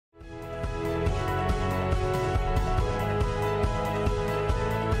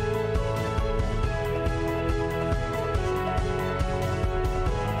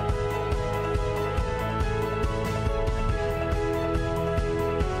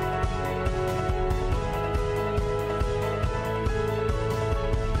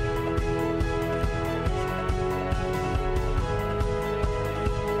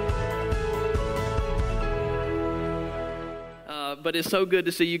but it's so good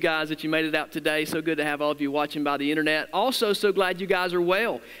to see you guys that you made it out today. So good to have all of you watching by the internet. Also, so glad you guys are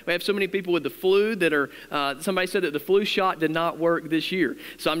well. We have so many people with the flu that are, somebody said that the flu shot did not work this year.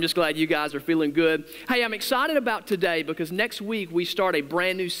 So I'm just glad you guys are feeling good. Hey, I'm excited about today because next week we start a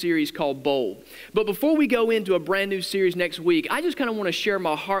brand new series called Bold. But before we go into a brand new series next week, I just kind of want to share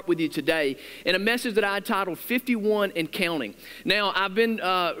my heart with you today in a message that I titled 51 and Counting. Now, I've been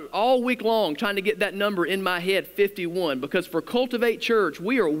all week long trying to get that number in my head, 51, because for Cultivate Church,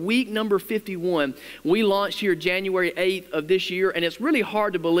 we are week number 51. We launched here January 8th of this year, and it's really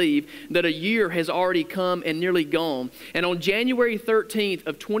hard to believe that a year has already come and nearly gone. And on January 13th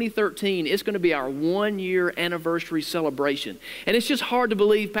of 2013, it's going to be our 1-year anniversary celebration. And it's just hard to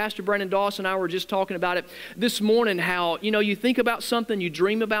believe. Pastor Brandon Dawson and I were just talking about it this morning, how, you know, you think about something, you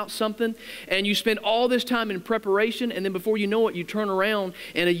dream about something, and you spend all this time in preparation, and then before you know it, you turn around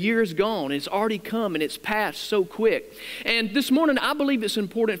and a year is gone. And it's already come and it's passed so quick. And this morning, I believe it's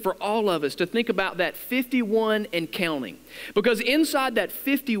important for all of us to think about that 51 and counting. Because inside that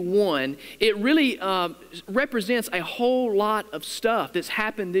 51, it really represents a whole lot of stuff that's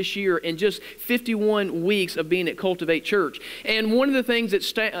happened this year in just 51 weeks of being at Cultivate Church. And one of the things that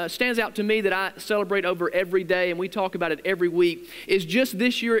stands out to me that I celebrate over every day, and we talk about it every week, is just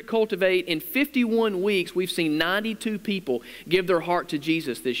this year at Cultivate, in 51 weeks, we've seen 92 people give their heart to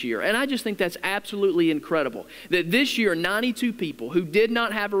Jesus this year. And I just think that's absolutely incredible. That this year, 92 people who did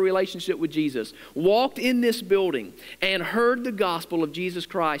not have a relationship with Jesus walked in this building and heard the gospel of Jesus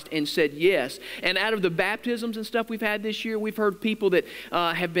Christ and said yes. And out of the baptisms and stuff we've had this year, we've heard people that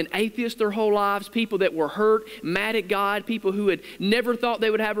have been atheists their whole lives, people that were hurt, mad at God, people who had never thought they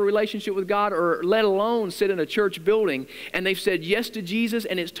would have a relationship with God or let alone sit in a church building, and they've said yes to Jesus,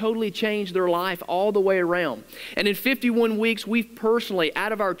 and it's totally changed their life all the way around. And in 51 weeks, we've personally,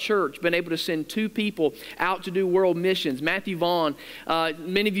 out of our church, been able to send 2 people out to do world missions. Matthew Vaughn,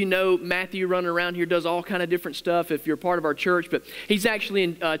 many of you know Matthew running around here, does all kind of different stuff if you're part of our church, but he's actually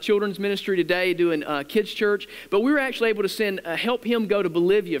in children's ministry today doing kids church. But we were actually able to help him go to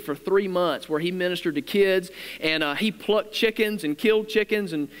Bolivia for 3 months where he ministered to kids, and he plucked chickens and killed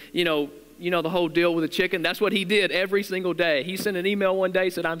chickens, and you know the whole deal with the chicken. That's what he did every single day. He sent an email one day,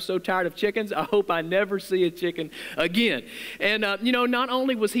 said, "I'm so tired of chickens. I hope I never see a chicken again." And, not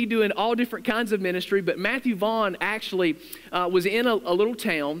only was he doing all different kinds of ministry, but Matthew Vaughn actually was in a little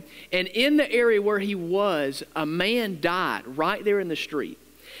town, and in the area where he was, a man died right there in the street.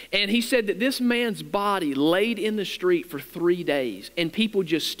 And he said that this man's body laid in the street for 3 days, and people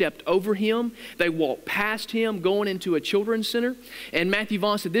just stepped over him. They walked past him going into a children's center. And Matthew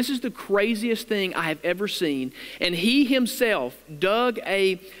Vaughn said, "This is the craziest thing I have ever seen." And he himself dug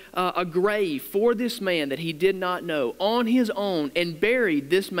a grave for this man that he did not know on his own, and buried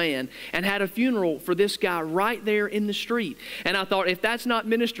this man and had a funeral for this guy right there in the street. And I thought, if that's not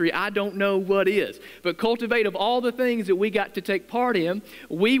ministry, I don't know what is. But Cultivate, of all the things that we got to take part in,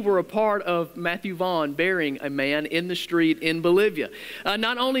 we were a part of Matthew Vaughn burying a man in the street in Bolivia.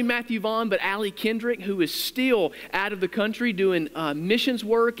 Not only Matthew Vaughn, but Allie Kendrick, who is still out of the country doing missions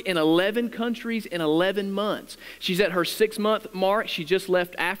work in 11 countries in 11 months. She's at her 6-month mark. She just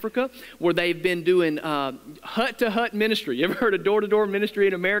left Africa, where they've been doing hut-to-hut ministry. You ever heard of door-to-door ministry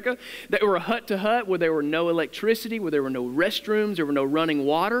in America? They were a hut-to-hut where there were no electricity, where there were no restrooms, there were no running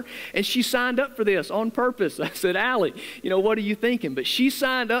water. And she signed up for this on purpose. I said, "Allie, what are you thinking?" But she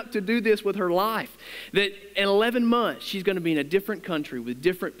signed up to do this with her life. That in 11 months, she's going to be in a different country with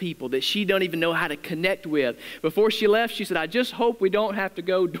different people that she don't even know how to connect with. Before she left, she said, "I just hope we don't have to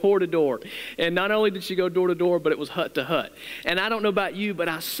go door to door." And not only did she go door to door, but it was hut to hut. And I don't know about you, but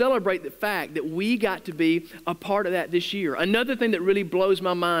I celebrate the fact that we got to be a part of that this year. Another thing that really blows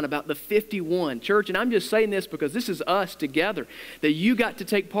my mind about the 51 church, and I'm just saying this because this is us together, that you got to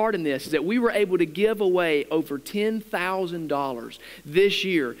take part in this, is that we were able to give away over $10,000 this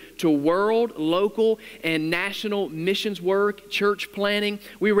year to world, local, and national missions work, church planning.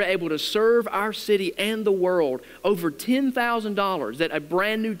 We were able to serve our city and the world. Over $10,000 that a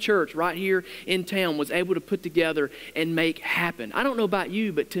brand new church right here in town was able to put together and make happen. I don't know about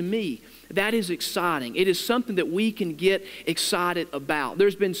you, but to me, that is exciting. It is something that we can get excited about.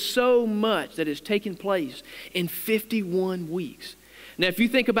 There's been so much that has taken place in 51 weeks. Now, if you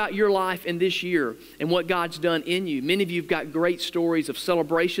think about your life in this year and what God's done in you, many of you have got great stories of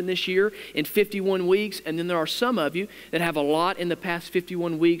celebration this year in 51 weeks, and then there are some of you that have a lot in the past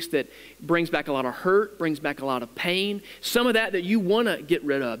 51 weeks that brings back a lot of hurt, brings back a lot of pain, some of that you want to get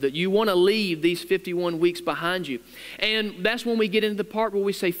rid of, that you want to leave these 51 weeks behind you. And that's when we get into the part where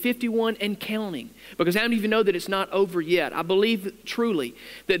we say 51 and counting, because how many of you know that it's not over yet? I believe truly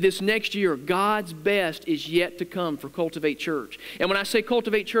that this next year, God's best is yet to come for Cultivate Church. And when I say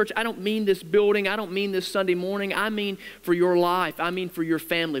Cultivate Church, I don't mean this building, I don't mean this Sunday morning, I mean for your life, I mean for your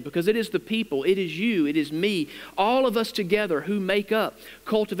family, because it is the people, it is you, it is me, all of us together who make up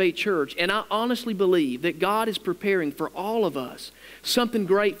Cultivate Church. And I honestly believe that God is preparing for all of us something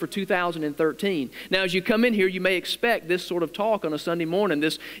great for 2013. Now, as you come in here, you may expect this sort of talk on a Sunday morning,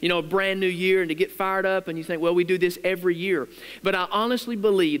 this, a brand new year, and to get fired up, and you think, well, we do this every year. But I honestly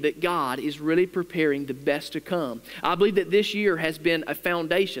believe that God is really preparing the best to come. I believe that this year has been a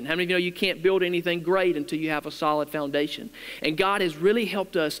foundation. How many of you know you can't build anything great until you have a solid foundation? And God has really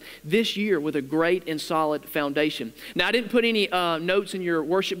helped us this year with a great and solid foundation. Now, I didn't put any notes in your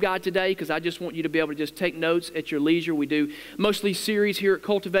worship guide today because I just want you to be able to just take notes at your leisure. We do mostly series here at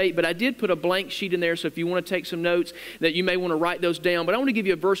Cultivate, but I did put a blank sheet in there, so if you want to take some notes that you may want to write those down. But I want to give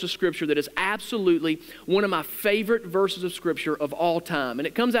you a verse of Scripture that is absolutely one of my favorite verses of Scripture of all time. And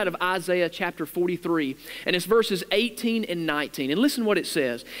it comes out of Isaiah chapter 43, and it's verses 18 and 19. And listen what it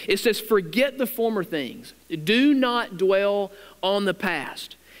says. It says, "Forget the former things. Do not dwell on the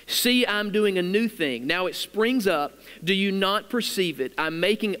past. See, I'm doing a new thing. Now it springs up. Do you not perceive it? I'm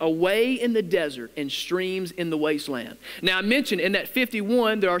making a way in the desert and streams in the wasteland." Now, I mentioned in that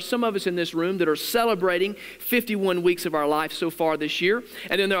 51, there are some of us in this room that are celebrating 51 weeks of our life so far this year.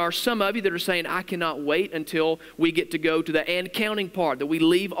 And then there are some of you that are saying, I cannot wait until we get to go to the and counting part, that we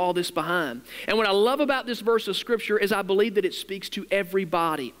leave all this behind. And what I love about this verse of Scripture is I believe that it speaks to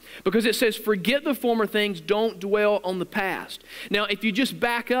everybody, because it says, forget the former things, don't dwell on the past. Now, if you just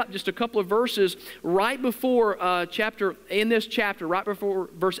back up just a couple of verses right before in this chapter, right before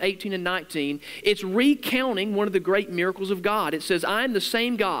verse 18 and 19, it's recounting one of the great miracles of God. It says, I am the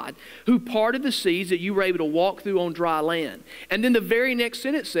same God who parted the seas that you were able to walk through on dry land. And then the very next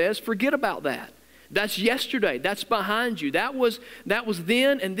sentence says, forget about that. That's yesterday. That's behind you. That was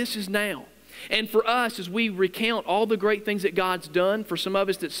then, and this is now. And for us, as we recount all the great things that God's done, for some of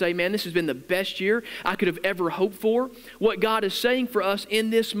us that say, man, this has been the best year I could have ever hoped for, what God is saying for us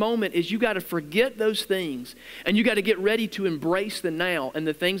in this moment is you got to forget those things, and you got to get ready to embrace the now and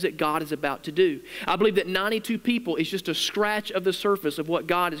the things that God is about to do. I believe that 92 people is just a scratch of the surface of what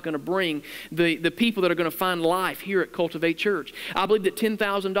God is going to bring the people that are going to find life here at Cultivate Church. I believe that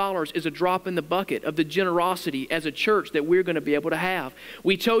 $10,000 is a drop in the bucket of the generosity as a church that we're going to be able to have.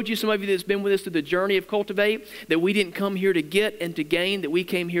 We told you, some of you that's been with us through the journey of Cultivate, that we didn't come here to get and to gain, that we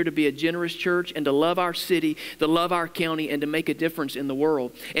came here to be a generous church and to love our city, to love our county, and to make a difference in the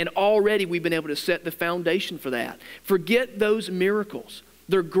world. And already we've been able to set the foundation for that. Forget those miracles.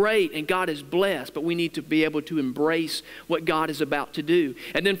 They're great and God is blessed, but we need to be able to embrace what God is about to do.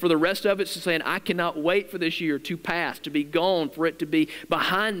 And then for the rest of it, it's saying, I cannot wait for this year to pass, to be gone, for it to be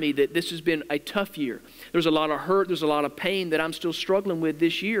behind me, that this has been a tough year. There's a lot of hurt, there's a lot of pain that I'm still struggling with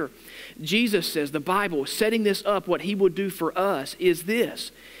this year. Jesus says, the Bible, setting this up, what He will do for us is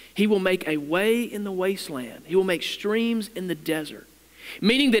this. He will make a way in the wasteland. He will make streams in the desert.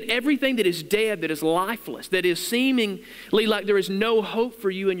 Meaning that everything that is dead, that is lifeless, that is seemingly like there is no hope for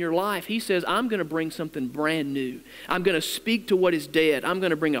you in your life, He says, I'm going to bring something brand new. I'm going to speak to what is dead. I'm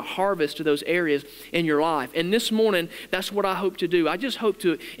going to bring a harvest to those areas in your life. And this morning, that's what I hope to do. I just hope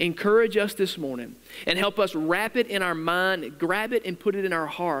to encourage us this morning and help us wrap it in our mind, grab it and put it in our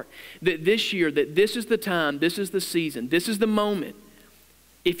heart, that this year, that this is the time, this is the season, this is the moment.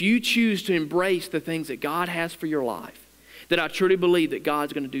 If you choose to embrace the things that God has for your life, that I truly believe that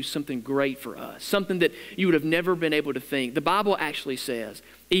God's going to do something great for us, something that you would have never been able to think. The Bible actually says,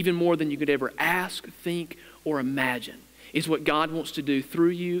 even more than you could ever ask, think, or imagine, is what God wants to do through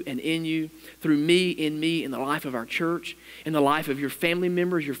you and in you, through me, in the life of our church, in the life of your family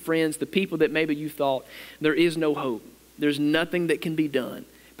members, your friends, the people that maybe you thought there is no hope. There's nothing that can be done.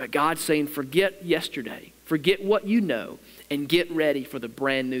 But God's saying, forget yesterday, forget what you know, and get ready for the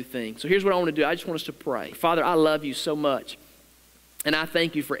brand new thing. So here's what I want to do. I just want us to pray. Father, I love you so much. And I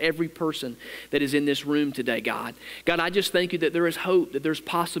thank you for every person that is in this room today, God. God, I just thank you that there is hope, that there's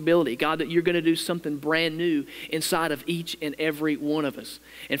possibility. God, that you're going to do something brand new inside of each and every one of us.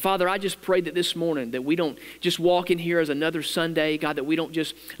 And Father, I just pray that this morning that we don't just walk in here as another Sunday, God, that we don't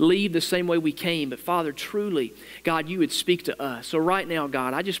just leave the same way we came. But Father, truly, God, you would speak to us. So right now,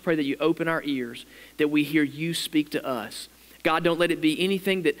 God, I just pray that you open our ears, that we hear you speak to us. God, don't let it be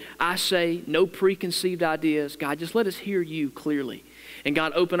anything that I say, no preconceived ideas. God, just let us hear you clearly. And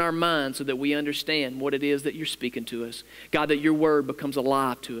God, open our minds so that we understand what it is that you're speaking to us. God, that your word becomes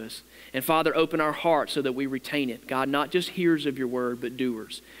alive to us. And Father, open our hearts so that we retain it. God, not just hearers of your word, but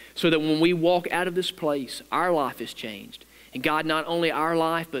doers. So that when we walk out of this place, our life is changed. And God, not only our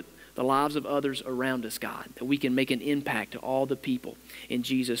life, but the lives of others around us, God, that we can make an impact to all the people. In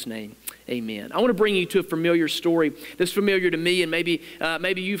Jesus' name, amen. I want to bring you to a familiar story that's familiar to me, and maybe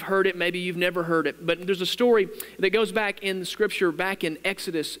you've heard it, maybe you've never heard it. But there's a story that goes back in the scripture, back in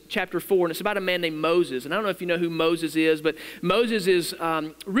Exodus chapter 4, and it's about a man named Moses. And I don't know if you know who Moses is, but Moses is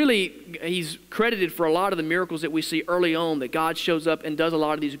he's credited for a lot of the miracles that we see early on, that God shows up and does a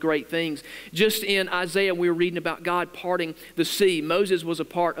lot of these great things. Just in Isaiah, we were reading about God parting the sea. Moses was a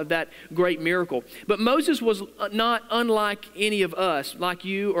part of that great miracle. But Moses was not unlike any of us, like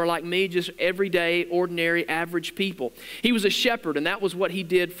you or like me, just everyday, ordinary, average people. He was a shepherd, and that was what he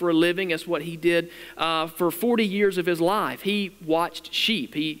did for a living. That's what he did for 40 years of his life. He watched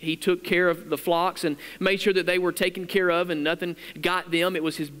sheep. He took care of the flocks and made sure that they were taken care of and nothing got them. It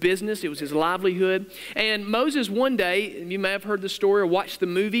was his business. It was his livelihood. And Moses one day, you may have heard the story or watched the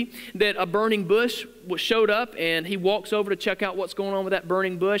movie, that a burning bush showed up, and he walks over to check out what's going on with that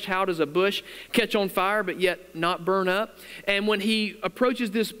burning bush. How does a bush catch on fire but yet not burn up? And when he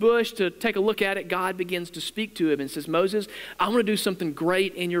approaches this bush to take a look at it, God begins to speak to him and says, Moses, I want to do something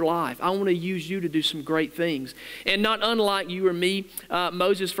great in your life. I want to use you to do some great things. And not unlike you or me,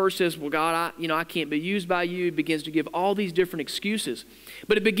 Moses first says, well, God, I can't be used by you. He begins to give all these different excuses.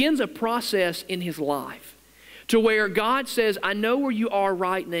 But it begins a process in his life to where God says, I know where you are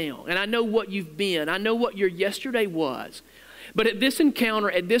right now, and I know what you've been. I know what your yesterday was. But at this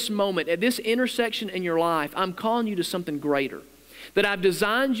encounter, at this moment, at this intersection in your life, I'm calling you to something greater. That I've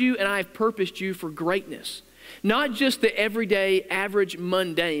designed you and I've purposed you for greatness. Not just the everyday, average,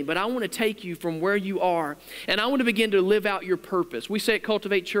 mundane, but I want to take you from where you are, and I want to begin to live out your purpose. We say at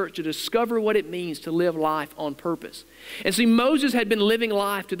Cultivate Church to discover what it means to live life on purpose. And see, Moses had been living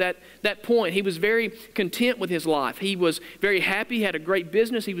life to that point. He was very content with his life. He was very happy, he had a great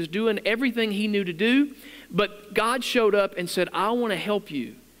business, he was doing everything he knew to do, but God showed up and said, I want to help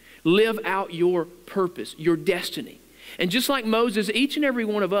you live out your purpose, your destiny. And just like Moses, each and every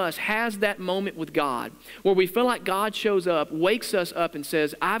one of us has that moment with God where we feel like God shows up, wakes us up and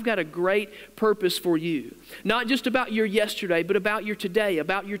says, I've got a great purpose for you. Not just about your yesterday, but about your today,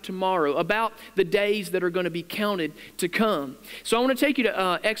 about your tomorrow, about the days that are going to be counted to come. So I want to take you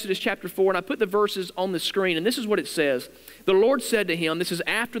to Exodus chapter 4, and I put the verses on the screen, and this is what it says. The Lord said to him, this is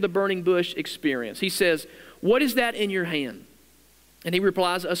after the burning bush experience. He says, what is that in your hand? And he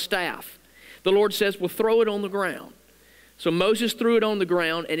replies, a staff. The Lord says, well, throw it on the ground. So Moses threw it on the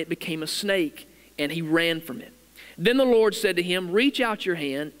ground, and it became a snake, and he ran from it. Then the Lord said to him, reach out your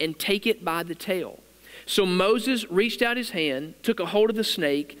hand and take it by the tail. So Moses reached out his hand, took a hold of the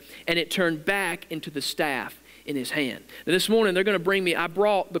snake, and it turned back into the staff in his hand. Now this morning, they're going to bring me, I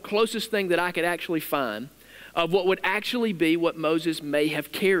brought the closest thing that I could actually find of what would actually be what Moses may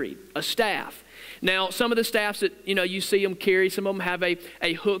have carried, a staff. Now, some of the staffs that, you see them carry, some of them have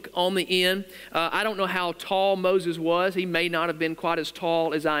a hook on the end. I don't know how tall Moses was. He may not have been quite as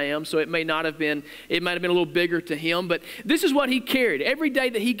tall as I am, so it might have been a little bigger to him. But this is what he carried. Every day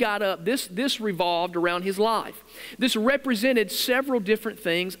that he got up, this revolved around his life. This represented several different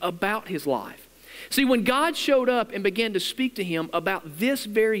things about his life. See, when God showed up and began to speak to him about this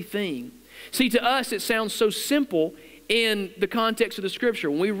very thing, see, to us it sounds so simple in the context of the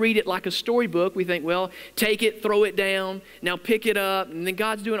scripture. When we read it like a storybook, we think, well, take it, throw it down, now pick it up, and then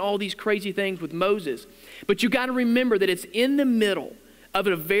God's doing all these crazy things with Moses. But you got to remember that it's in the middle of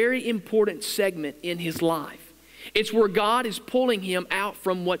a very important segment in his life. It's where God is pulling him out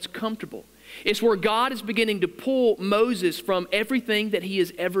from what's comfortable. It's where God is beginning to pull Moses from everything that he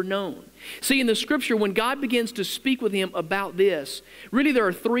has ever known. See, in the scripture, when God begins to speak with him about this, really there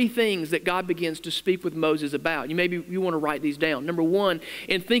are three things that God begins to speak with Moses about. Maybe you want to write these down. Number one,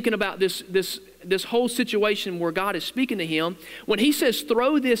 in thinking about this whole situation where God is speaking to him, when he says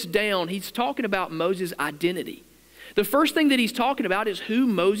throw this down, he's talking about Moses' identity. The first thing that he's talking about is who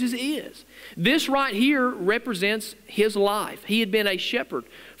Moses is. This right here represents his life. He had been a shepherd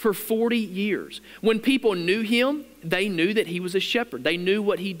for 40 years. When people knew him, they knew that he was a shepherd. They knew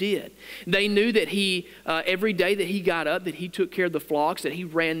what he did. They knew that he, every day that he got up, that he took care of the flocks, that he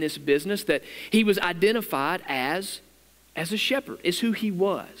ran this business, that he was identified as a shepherd, is who he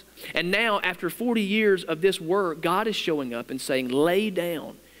was. And now, after 40 years of this work, God is showing up and saying, lay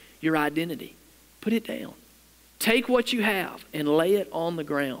down your identity. Put it down. Take what you have and lay it on the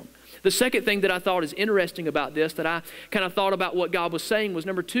ground. The second thing that I thought is interesting about this, that I kind of thought about what God was saying, was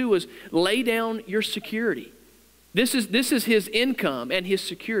number 2 was lay down your security. This is his income and his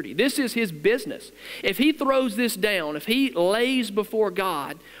security. This is his business. If he throws this down, if he lays before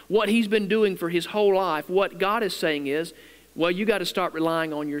God what he's been doing for his whole life, what God is saying is, well, you got to start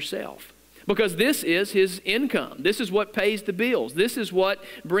relying on yourself. Because this is his income. This is what pays the bills. This is what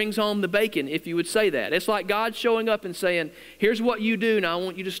brings home the bacon, if you would say that. It's like God showing up and saying, here's what you do, now I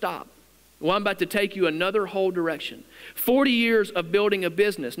want you to stop. Well, I'm about to take you another whole direction. 40 years of building a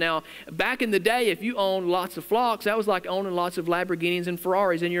business. Now, back in the day, if you owned lots of flocks, that was like owning lots of Lamborghinis and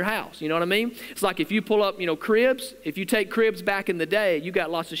Ferraris in your house. You know what I mean? It's like if you pull up, cribs. If you take cribs back in the day, you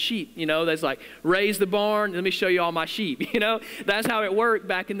got lots of sheep. That's like, raise the barn, let me show you all my sheep. That's how it worked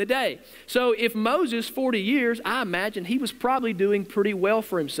back in the day. So if Moses, 40 years, I imagine he was probably doing pretty well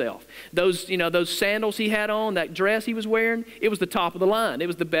for himself. Those sandals he had on, that dress he was wearing, it was the top of the line. It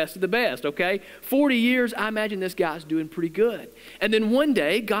was the best of the best, okay? 40 years, I imagine this guy's doing pretty good. And then one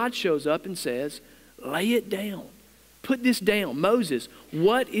day, God shows up and says, lay it down. Put this down. Moses,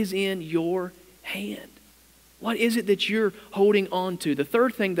 what is in your hand? What is it that you're holding on to? The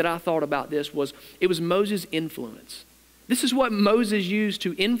third thing that I thought about this was, it was Moses' influence. This is what Moses used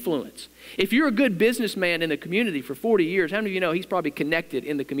to influence. If you're a good businessman in the community for 40 years, how many of you know he's probably connected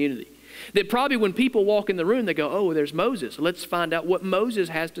in the community? That probably when people walk in the room, they go, oh, there's Moses. Let's find out what Moses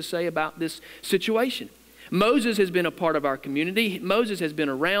has to say about this situation. Moses has been a part of our community. Moses has been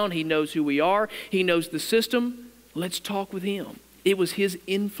around. He knows who we are. He knows the system. Let's talk with him. It was his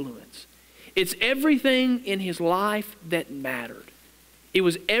influence. It's everything in his life that mattered. It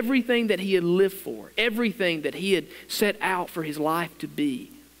was everything that he had lived for, everything that he had set out for his life to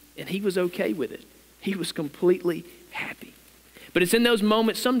be. And he was okay with it. He was completely happy. But it's in those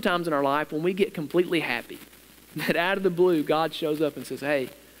moments sometimes in our life when we get completely happy that out of the blue, God shows up and says, hey,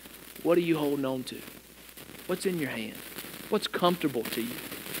 what are you holding on to? What's in your hand? What's comfortable to you?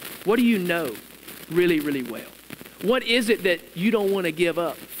 What do you know really, really well? What is it that you don't want to give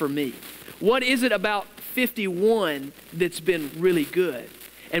up for me? What is it about 51 that's been really good?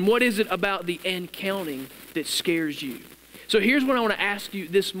 And what is it about the end counting that scares you? So here's what I want to ask you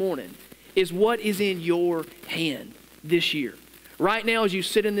this morning is what is in your hand this year? Right now as you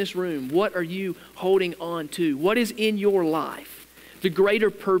sit in this room, what are you holding on to? What is in your life? The greater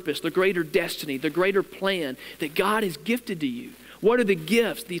purpose, the greater destiny, the greater plan that God has gifted to you. What are the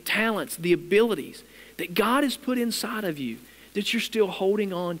gifts, the talents, the abilities that God has put inside of you that you're still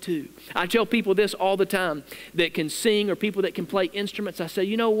holding on to? I tell people this all the time that can sing or people that can play instruments. I say,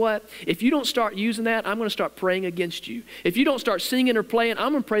 you know what? If you don't start using that, I'm going to start praying against you. If you don't start singing or playing,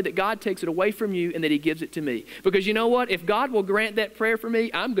 I'm going to pray that God takes it away from you and that he gives it to me. Because you know what? If God will grant that prayer for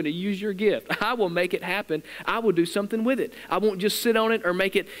me, I'm going to use your gift. I will make it happen. I will do something with it. I won't just sit on it or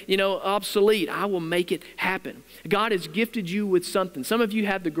make it, obsolete. I will make it happen. God has gifted you with something. Some of you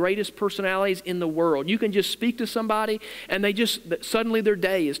have the greatest personalities in the world. You can just speak to somebody and suddenly their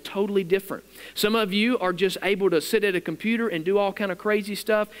day is totally different. Some of you are just able to sit at a computer and do all kind of crazy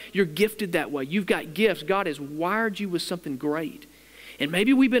stuff. You're gifted that way. You've got gifts. God has wired you with something great. And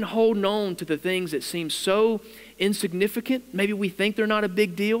maybe we've been holding on to the things that seem so insignificant. Maybe we think they're not a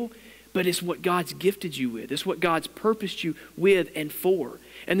big deal, but it's what God's gifted you with. It's what God's purposed you with and for.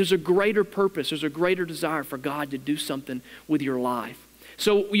 And there's a greater purpose. There's a greater desire for God to do something with your life.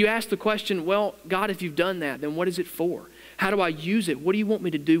 So you ask the question, well, God, if you've done that, then what is it for? How do I use it? What do you want me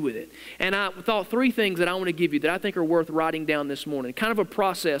to do with it? And I thought 3 things that I want to give you that I think are worth writing down this morning. Kind of a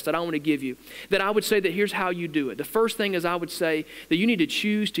process that I want to give you. That I would say that here's how you do it. The first thing is I would say that you need to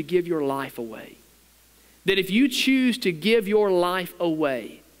choose to give your life away. That if you choose to give your life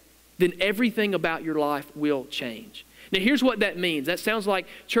away, then everything about your life will change. Now here's what that means. That sounds like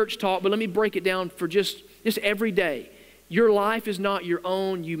church talk, but let me break it down for just every day. Your life is not your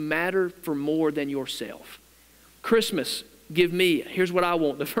own. You matter for more than yourself. Christmas, give me, here's what I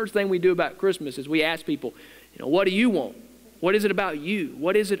want. The first thing we do about Christmas is we ask people, what do you want? What is it about you?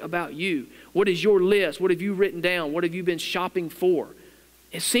 What is it about you? What is your list? What have you written down? What have you been shopping for?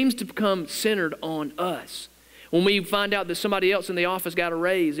 It seems to become centered on us. When we find out that somebody else in the office got a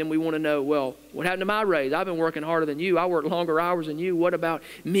raise and we want to know, well, what happened to my raise? I've been working harder than you. I work longer hours than you. What about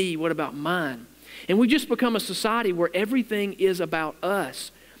me? What about mine? And we just become a society where everything is about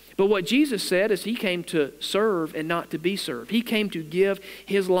us. But what Jesus said is he came to serve and not to be served. He came to give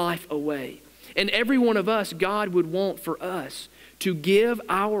his life away. And every one of us, God would want for us to give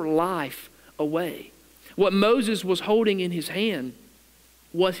our life away. What Moses was holding in his hand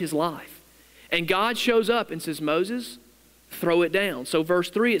was his life. And God shows up and says, Moses, throw it down. So verse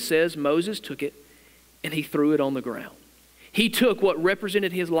 3 it says, Moses took it and he threw it on the ground. He took what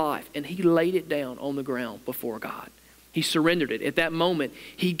represented his life and he laid it down on the ground before God. He surrendered it. At that moment,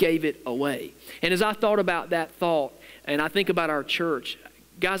 he gave it away. And as I thought about that thought, and I think about our church,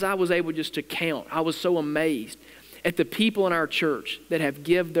 guys, I was able just to count. I was so amazed at the people in our church that have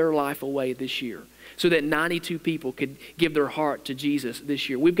given their life away this year, so that 92 people could give their heart to Jesus this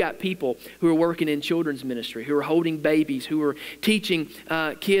year. We've got people who are working in children's ministry, who are holding babies, who are teaching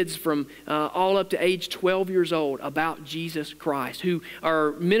kids from all up to age 12 years old about Jesus Christ, who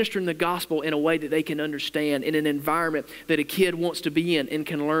are ministering the gospel in a way that they can understand, in an environment that a kid wants to be in and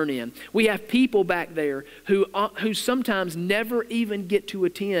can learn in. We have people back there who sometimes never even get to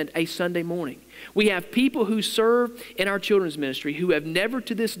attend a Sunday morning. We have people who serve in our children's ministry who have never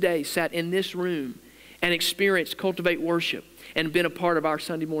to this day sat in this room and experienced Cultivate worship and been a part of our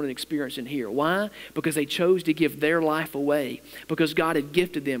Sunday morning experience in here. Why? Because they chose to give their life away, because God had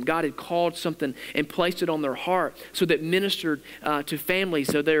gifted them. God had called something and placed it on their heart so that ministered to families,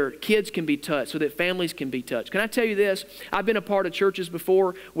 so their kids can be touched, so that families can be touched. Can I tell you this? I've been a part of churches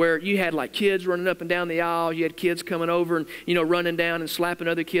before where you had like kids running up and down the aisle. You had kids coming over and, running down and slapping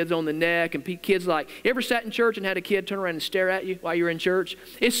other kids on the neck. And kids like, you ever sat in church and had a kid turn around and stare at you while you're in church?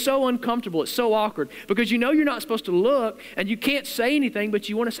 It's so uncomfortable. It's so awkward because you're not supposed to look and you can't say anything, but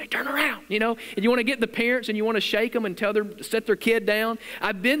you want to say, turn around, and you want to get the parents and you want to shake them and set their kid down.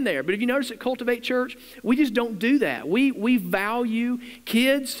 I've been there, but if you notice at Cultivate Church, we just don't do that. We value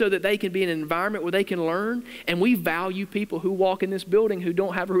kids so that they can be in an environment where they can learn, and we value people who walk in this building who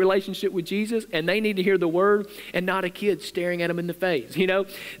don't have a relationship with Jesus, and they need to hear the word and not a kid staring at them in the face.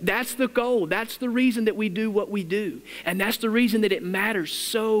 That's the goal. That's the reason that we do what we do, and that's the reason that it matters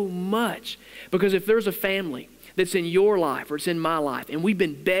so much, because if there's a family that's in your life or it's in my life, and we've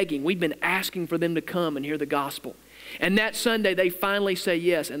been begging, we've been asking for them to come and hear the gospel, and that Sunday they finally say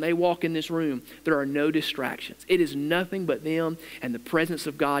yes and they walk in this room, there are no distractions. It is nothing but them and the presence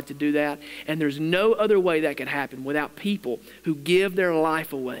of God to do that, and there's no other way that could happen without people who give their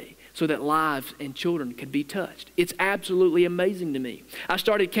life away so that lives and children can be touched. It's absolutely amazing to me. I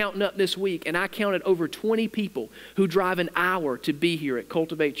started counting up this week, and I counted over 20 people who drive an hour to be here at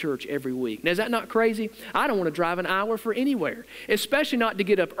Cultivate Church every week. Now, is that not crazy? I don't want to drive an hour for anywhere, especially not to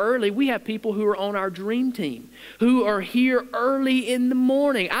get up early. We have people who are on our dream team who are here early in the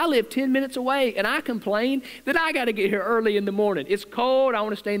morning. I live 10 minutes away, and I complain that I got to get here early in the morning. It's cold. I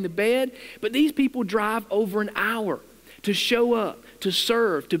want to stay in the bed. But these people drive over an hour to show up, to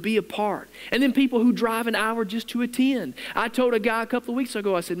serve, to be a part. And then people who drive an hour just to attend. I told a guy a couple of weeks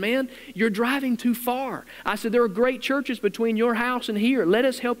ago, I said, man, you're driving too far. I said, there are great churches between your house and here. Let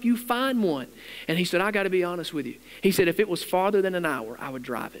us help you find one. And he said, I got to be honest with you. He said, if it was farther than an hour, I would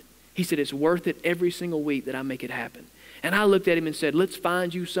drive it. He said, it's worth it every single week that I make it happen. And I looked at him and said, let's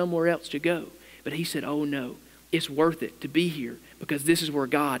find you somewhere else to go. But he said, oh no, it's worth it to be here, because this is where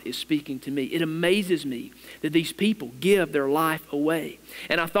God is speaking to me. It amazes me that these people give their life away.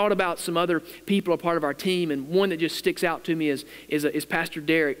 And I thought about some other people a part of our team, and one that just sticks out to me is Pastor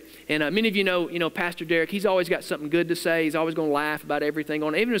Derek. And many of you know Pastor Derek. He's always got something good to say. He's always going to laugh about everything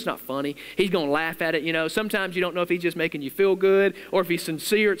on it. Even if it's not funny, he's going to laugh at it. Sometimes you don't know if he's just making you feel good or if he's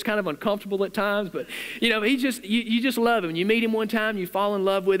sincere. It's kind of uncomfortable at times, but you just love him. You meet him one time, you fall in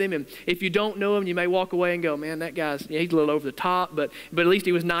love with him, and if you don't know him, you may walk away and go, man, that guy's he's a little over the top. But at least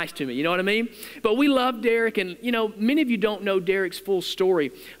he was nice to me. You know what I mean? But we love Derek, and many of you don't know Derek's full story.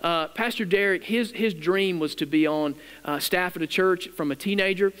 Pastor Derek, his dream was to be on staff at a church from a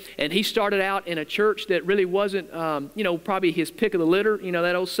teenager, and he started out in a church that really wasn't, probably his pick of the litter.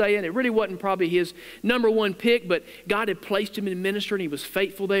 That old saying. It really wasn't probably his number one pick, but God had placed him in ministry, and he was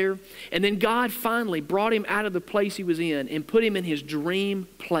faithful there. And then God finally brought him out of the place he was in and put him in his dream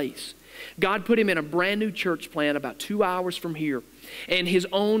place. God put him in a brand new church plant about 2 hours from here, in his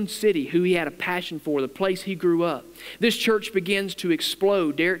own city, who he had a passion for, the place he grew up. This church begins to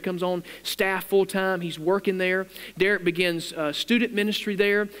explode. Derek comes on staff full time. He's working there. Derek begins student ministry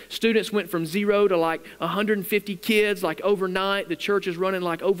there. Students went from 0 to like 150 kids, like overnight. The church is running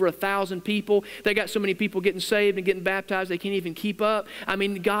like over 1,000 people. They got so many people getting saved and getting baptized they can't even keep up. I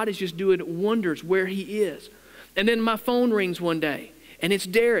mean, God is just doing wonders where he is. And then my phone rings one day, and it's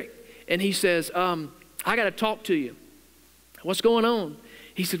Derek. And he says, I got to talk to you. What's going on?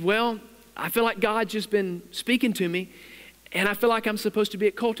 He said, well, I feel like God's just been speaking to me, and I feel like I'm supposed to be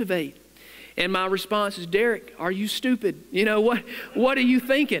at Cultivate. And my response is, Derek, are you stupid? What are you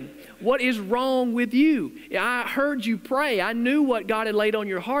thinking? What is wrong with you? I heard you pray. I knew what God had laid on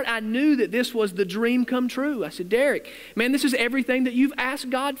your heart. I knew that this was the dream come true. I said, Derek, man, this is everything that you've asked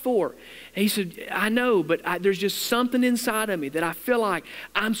God for. And he said, I know, but there's just something inside of me that I feel like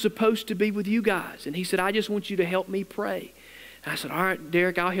I'm supposed to be with you guys. And he said, I just want you to help me pray. And I said, all right,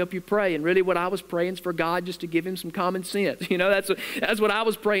 Derek, I'll help you pray. And really what I was praying is for God just to give him some common sense. You know, that's what I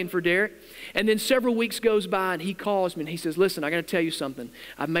was praying for Derek. And then several weeks goes by and he calls me and he says, listen, I got to tell you something.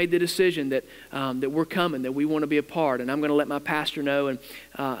 I've made the decision that we're coming, that we want to be a part. And I'm going to let my pastor know. And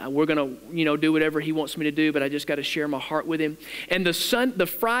we're going to, do whatever he wants me to do. But I just got to share my heart with him. And the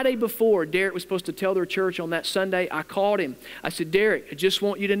Friday before Derek was supposed to tell their church on that Sunday, I called him. I said, Derek, I just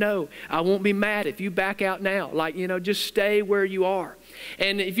want you to know, I won't be mad if you back out now. Like, just stay where you are.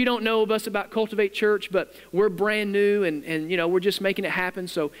 And if you don't know of us about Cultivate Church, but we're brand new and we're just making it happen.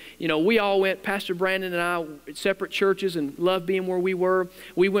 So, we all went, Pastor Brandon and I, separate churches and loved being where we were.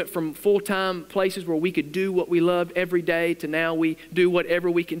 We went from full-time places where we could do what we loved every day to now we do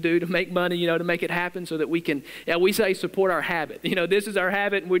whatever we can do to make money, to make it happen so that we can, we say support our habit. This is our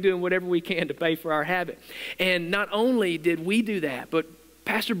habit and we're doing whatever we can to pay for our habit. And not only did we do that, but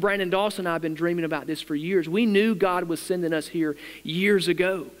Pastor Brandon Dawson and I have been dreaming about this for years. We knew God was sending us here years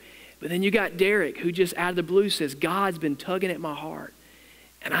ago. But then you got Derek, who just out of the blue says, God's been tugging at my heart,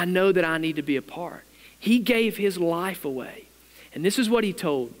 and I know that I need to be a part. He gave his life away. And this is what he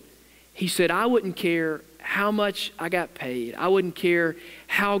told. He said, I wouldn't care how much I got paid. I wouldn't care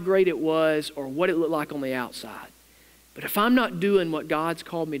how great it was or what it looked like on the outside. But if I'm not doing what God's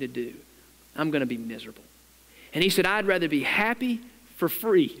called me to do, I'm going to be miserable. And he said, I'd rather be happy for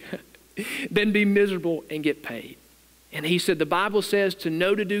free than be miserable and get paid. And he said, the Bible says to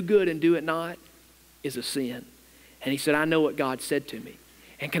know to do good and do it not is a sin. And he said, I know what God said to me.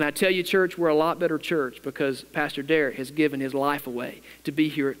 And can I tell you, church, we're a lot better church because Pastor Derek has given his life away to be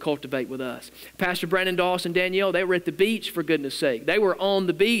here at Cultivate with us. Pastor Brandon Dawson, Danielle, they were at the beach, for goodness sake. They were on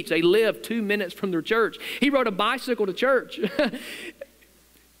the beach. They lived 2 minutes from their church. He rode a bicycle to church.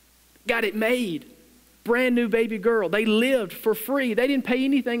 Got it made. Brand new baby girl. They lived for free. They didn't pay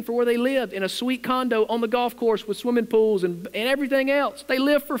anything for where they lived, in a sweet condo on the golf course with swimming pools and everything else. They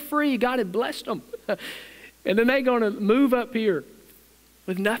lived for free. God had blessed them. And then they're going to move up here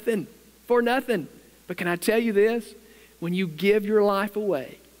with nothing, for nothing. But can I tell you this? When you give your life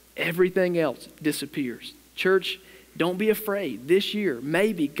away, everything else disappears. Church, don't be afraid. This year,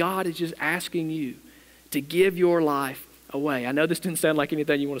 maybe God is just asking you to give your life away. I know this didn't sound like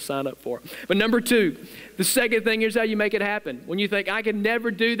anything you want to sign up for. But number 2, the second thing, here's how you make it happen. When you think, I can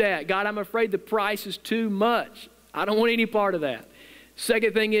never do that. God, I'm afraid the price is too much. I don't want any part of that.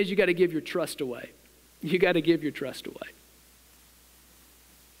 Second thing is you got to give your trust away. You got to give your trust away.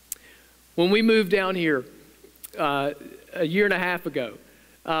 When we moved down here a year and a half ago,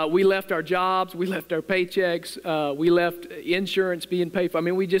 we left our jobs, we left our paychecks, we left insurance being paid for. I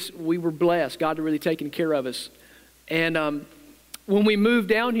mean, we were blessed. God had really taken care of us. And when we moved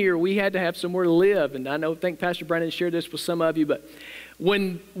down here, we had to have somewhere to live. And I think Pastor Brandon shared this with some of you, but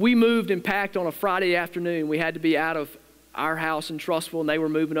when we moved and packed on a Friday afternoon, we had to be out of our house in Trussville, and they were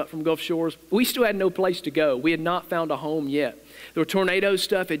moving up from Gulf Shores. We still had no place to go. We had not found a home yet. There were tornado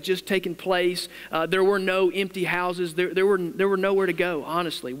stuff had just taken place. There were no empty houses. There were nowhere to go,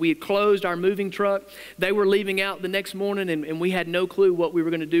 honestly. We had closed our moving truck. They were leaving out the next morning, and we had no clue what we were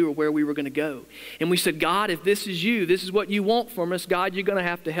going to do or where we were going to go. And we said, God, if this is you, this is what you want from us, God, you're going to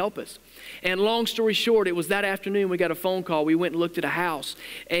have to help us. And long story short, it was that afternoon we got a phone call. We went and looked at a house,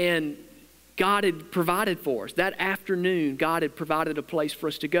 and God had provided for us. That afternoon, God had provided a place for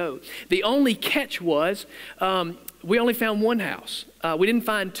us to go. The only catch was we only found one house. We didn't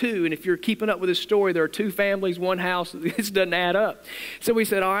find two, and if you're keeping up with this story, there are 2 families, 1 house. This doesn't add up. So we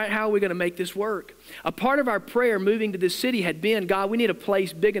said, all right, how are we going to make this work? A part of our prayer moving to this city had been, God, we need a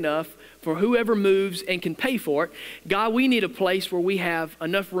place big enough for whoever moves and can pay for it. God, we need a place where we have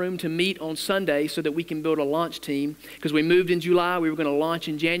enough room to meet on Sunday so that we can build a launch team. Because we moved in July, we were going to launch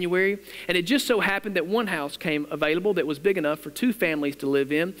in January. And it just so happened that one house came available that was big enough for 2 families to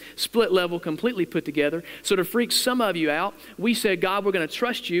live in, split level, completely put together. So to freak some of you out, we said, God, we're going to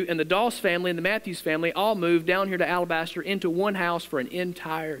trust you. And the Doss family and the Matthews family all moved down here to Alabaster into one house for an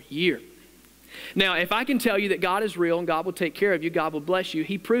entire year. Now, if I can tell you that God is real and God will take care of you, God will bless you,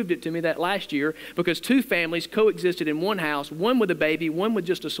 He proved it to me that last year because 2 families coexisted in one house, one with a baby, one with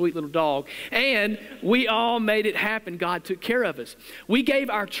just a sweet little dog, and we all made it happen. God took care of us. We gave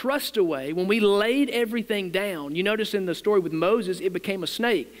our trust away when we laid everything down. You notice in the story with Moses, it became a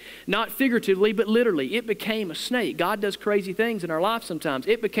snake. Not figuratively, but literally. It became a snake. God does crazy things in our life sometimes.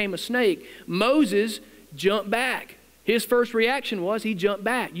 It became a snake. Moses jumped back. His first reaction was he jumped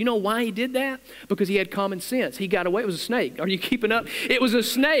back. You know why he did that? Because he had common sense. He got away. It was a snake. Are you keeping up? It was a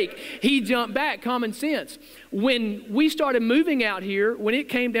snake. He jumped back, common sense. When we started moving out here, when it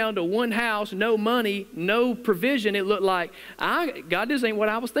came down to one house, no money, no provision, it looked like, God, this ain't what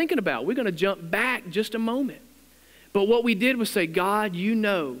I was thinking about. We're going to jump back just a moment. But what we did was say, God, you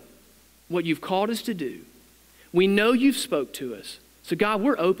know what you've called us to do. We know you've spoke to us. So God,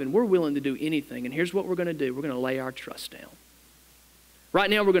 we're open. We're willing to do anything. And here's what we're going to do. We're going to lay our trust down. Right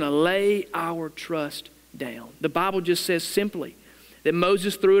now, we're going to lay our trust down. The Bible just says simply that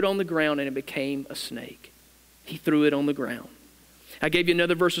Moses threw it on the ground and it became a snake. He threw it on the ground. I gave you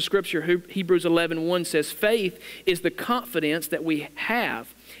another verse of Scripture. Hebrews 11:1 says, faith is the confidence that we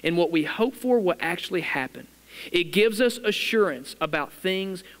have in what we hope for will actually happen. It gives us assurance about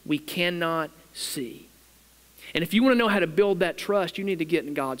things we cannot see. And if you want to know how to build that trust, you need to get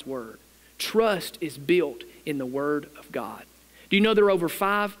in God's Word. Trust is built in the Word of God. Do you know there are over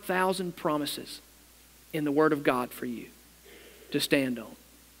 5,000 promises in the Word of God for you to stand on?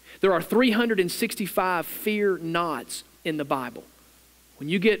 There are 365 fear nots in the Bible. When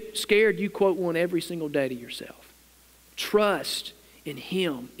you get scared, you quote one every single day to yourself. Trust in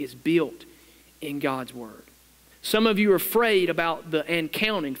Him is built in God's Word. Some of you are afraid about the and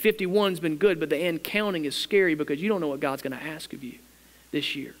counting. 51's been good, but the and counting is scary because you don't know what God's going to ask of you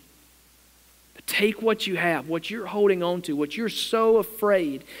this year. But take what you have, what you're holding on to, what you're so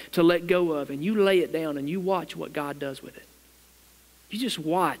afraid to let go of, and you lay it down and you watch what God does with it. You just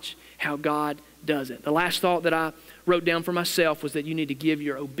watch how God does it. The last thought that I wrote down for myself was that you need to give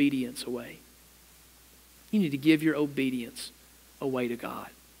your obedience away. You need to give your obedience away to God.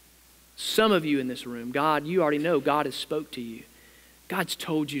 Some of you in this room, God, you already know God has spoke to you. God's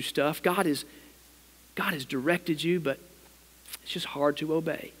told you stuff. God has directed you, but it's just hard to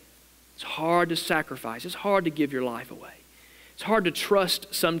obey. It's hard to sacrifice. It's hard to give your life away. It's hard to trust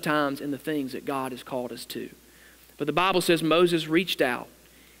sometimes in the things that God has called us to. But the Bible says Moses reached out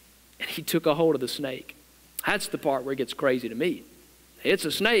and he took a hold of the snake. That's the part where it gets crazy to me. It's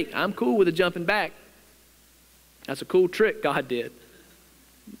a snake. I'm cool with it jumping back. That's a cool trick God did.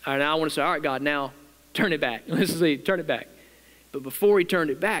 All right, now I want to say, all right, God, now turn it back. Let's see, turn it back. But before he turned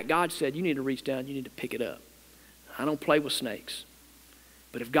it back, God said, you need to reach down, you need to pick it up. I don't play with snakes.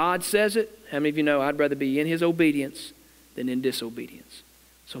 But if God says it, how many of you know I'd rather be in His obedience than in disobedience?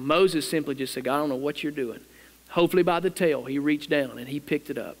 So Moses simply just said, God, I don't know what you're doing. Hopefully by the tail, he reached down and he picked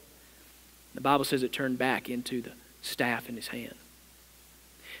it up. The Bible says it turned back into the staff in his hand.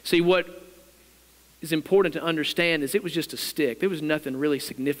 See, what is important to understand is it was just a stick. There was nothing really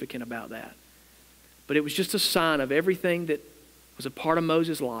significant about that. But it was just a sign of everything that was a part of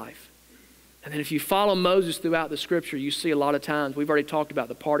Moses' life. And then if you follow Moses throughout the Scripture, you see a lot of times, we've already talked about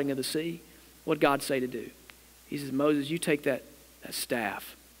the parting of the sea. What did God say to do? He says, Moses, you take that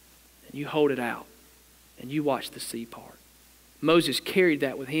staff and you hold it out and you watch the sea part. Moses carried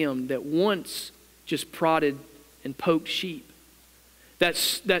that with him that once just prodded and poked sheep. That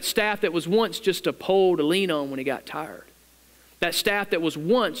staff that was once just a pole to lean on when he got tired. That staff that was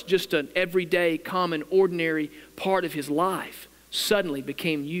once just an everyday, common, ordinary part of his life suddenly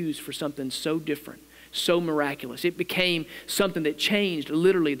became used for something so different, so miraculous. It became something that changed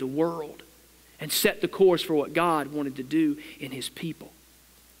literally the world and set the course for what God wanted to do in His people.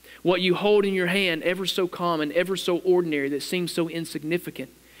 What you hold in your hand, ever so common, ever so ordinary, that seems so insignificant,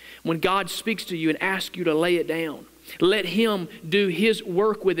 when God speaks to you and asks you to lay it down, let Him do His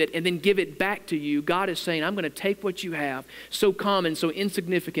work with it and then give it back to you. God is saying, I'm going to take what you have, so common, so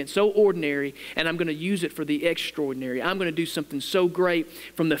insignificant, so ordinary, and I'm going to use it for the extraordinary. I'm going to do something so great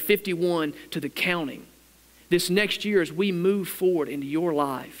from the 51 to the counting. This next year, as we move forward into your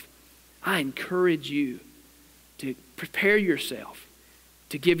life, I encourage you to prepare yourself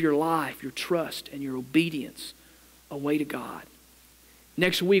to give your life, your trust, and your obedience away to God.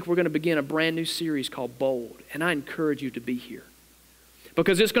 Next week, we're going to begin a brand new series called Bold, and I encourage you to be here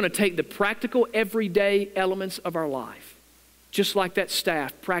because it's going to take the practical, everyday elements of our life, just like that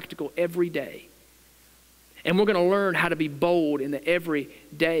staff, practical every day, and we're going to learn how to be bold in the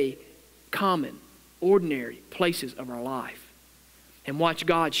everyday, common, ordinary places of our life and watch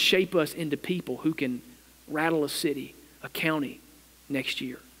God shape us into people who can rattle a city, a county next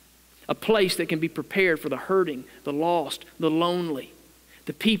year, a place that can be prepared for the hurting, the lost, the lonely,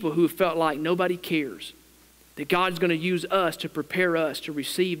 the people who have felt like nobody cares, that God's going to use us to prepare us to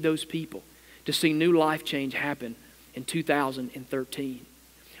receive those people, to see new life change happen in 2013.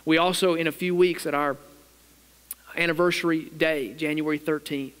 We also, in a few weeks at our anniversary day, January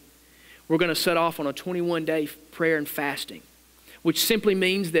 13th, we're going to set off on a 21-day prayer and fasting, which simply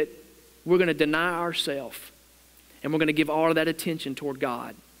means that we're going to deny ourselves and we're going to give all of that attention toward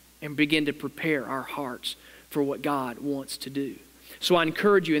God and begin to prepare our hearts for what God wants to do. So I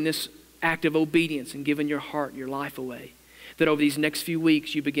encourage you in this act of obedience and giving your heart, your life away, that over these next few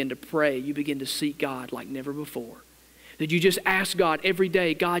weeks you begin to pray, you begin to seek God like never before. That you just ask God every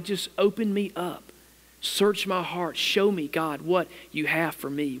day, God, just open me up Search my heart. Show me, God, what you have for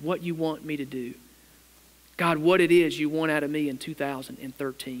me, what you want me to do. God, what it is you want out of me in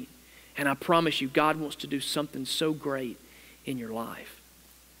 2013. And I promise you, God wants to do something so great in your life.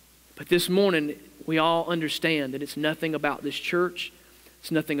 But this morning, we all understand that it's nothing about this church.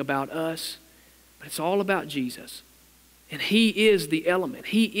 It's nothing about us. But it's all about Jesus. And He is the element.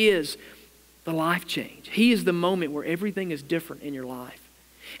 He is the life change. He is the moment where everything is different in your life.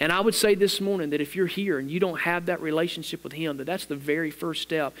 And I would say this morning that if you're here and you don't have that relationship with Him, that's the very first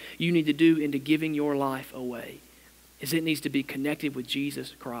step you need to do into giving your life away, is it needs to be connected with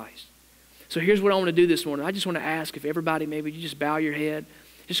Jesus Christ. So here's what I want to do this morning. I just want to ask if everybody, maybe you just bow your head,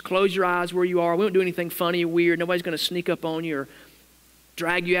 just close your eyes where you are. We won't do anything funny or weird. Nobody's going to sneak up on you or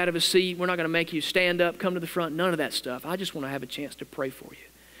drag you out of a seat. We're not going to make you stand up, come to the front, none of that stuff. I just want to have a chance to pray for you.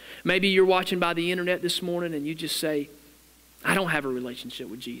 Maybe you're watching by the internet this morning and you just say, I don't have a relationship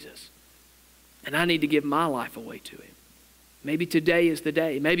with Jesus, and I need to give my life away to Him. Maybe today is the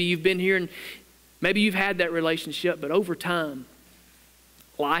day. Maybe you've been here and maybe you've had that relationship, but over time,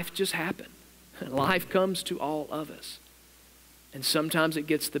 life just happened. Life comes to all of us, and sometimes it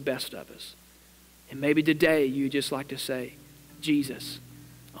gets the best of us. And maybe today you just like to say, Jesus,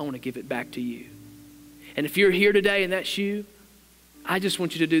 I want to give it back to you. And if you're here today and that's you, I just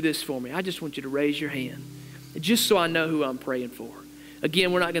want you to do this for me. I just want you to raise your hand, just so I know who I'm praying for.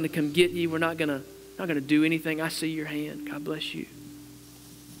 Again, we're not going to come get you. We're not going to do anything. I see your hand. God bless you.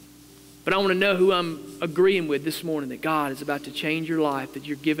 But I want to know who I'm agreeing with this morning, that God is about to change your life, that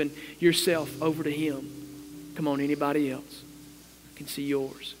you're giving yourself over to Him. Come on, anybody else? I can see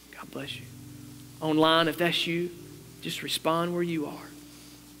yours. God bless you. Online, if that's you, just respond where you are.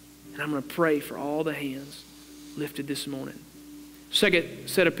 And I'm going to pray for all the hands lifted this morning. Second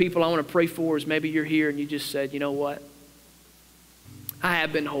set of people I want to pray for is maybe you're here and you just said, you know what? I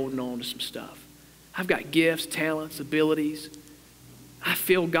have been holding on to some stuff. I've got gifts, talents, abilities. I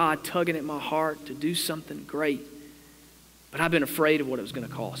feel God tugging at my heart to do something great. But I've been afraid of what it was going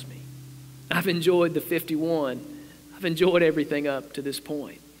to cost me. I've enjoyed the 51. I've enjoyed everything up to this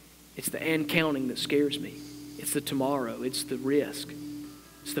point. It's the end counting that scares me. It's the tomorrow. It's the risk.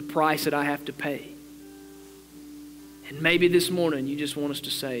 It's the price that I have to pay. And maybe this morning you just want us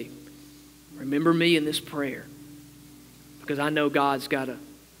to say, remember me in this prayer, because I know God's got a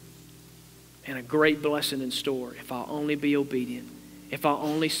great blessing in store if I'll only be obedient, if I'll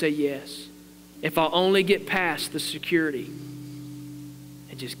only say yes, if I'll only get past the security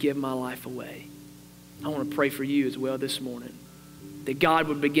and just give my life away. I want to pray for you as well this morning, that God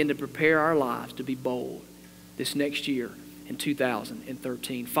would begin to prepare our lives to be bold this next year in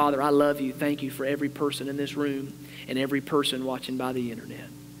 2013. Father, I love you. Thank you for every person in this room and every person watching by the internet.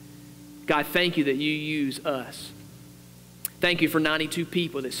 God, thank you that you use us. Thank you for 92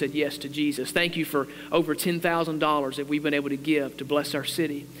 people that said yes to Jesus. Thank you for over $10,000 that we've been able to give to bless our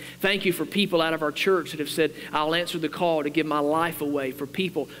city. Thank you for people out of our church that have said, I'll answer the call to give my life away for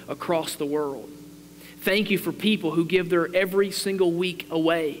people across the world. Thank you for people who give their every single week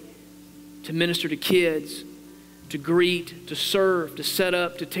away to minister to kids, to greet, to serve, to set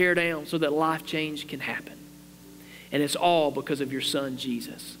up, to tear down, so that life change can happen. And it's all because of your Son,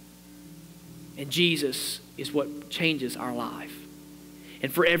 Jesus. And Jesus is what changes our life.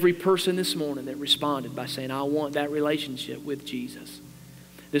 And for every person this morning that responded by saying, I want that relationship with Jesus,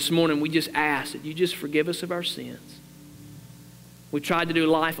 this morning we just ask that you just forgive us of our sins. We tried to do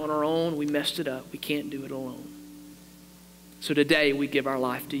life on our own. We messed it up. We can't do it alone. So today we give our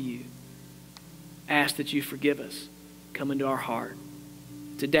life to you. Ask that you forgive us. Come into our heart.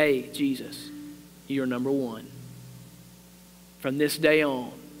 Today, Jesus, you're number one. From this day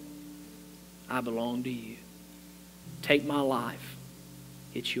on, I belong to you. Take my life.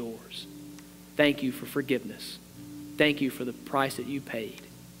 It's yours. Thank you for forgiveness. Thank you for the price that you paid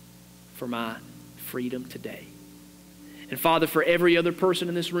for my freedom today. And Father, for every other person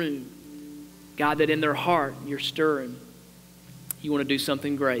in this room, God, that in their heart you're stirring, you want to do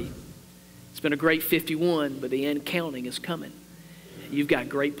something great. It's been a great 51, but the end counting is coming. You've got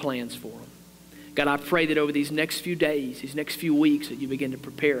great plans for them. God, I pray that over these next few days, these next few weeks, that you begin to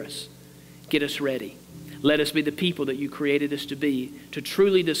prepare us, get us ready. Let us be the people that you created us to be, to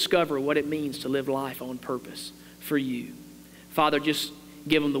truly discover what it means to live life on purpose for you. Father, just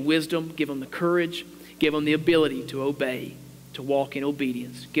give them the wisdom, give them the courage, give them the ability to obey, to walk in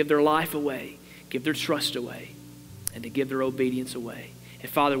obedience, give their life away, give their trust away, and to give their obedience away. And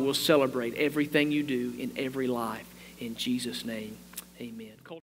Father, we'll celebrate everything you do in every life. In Jesus' name, amen.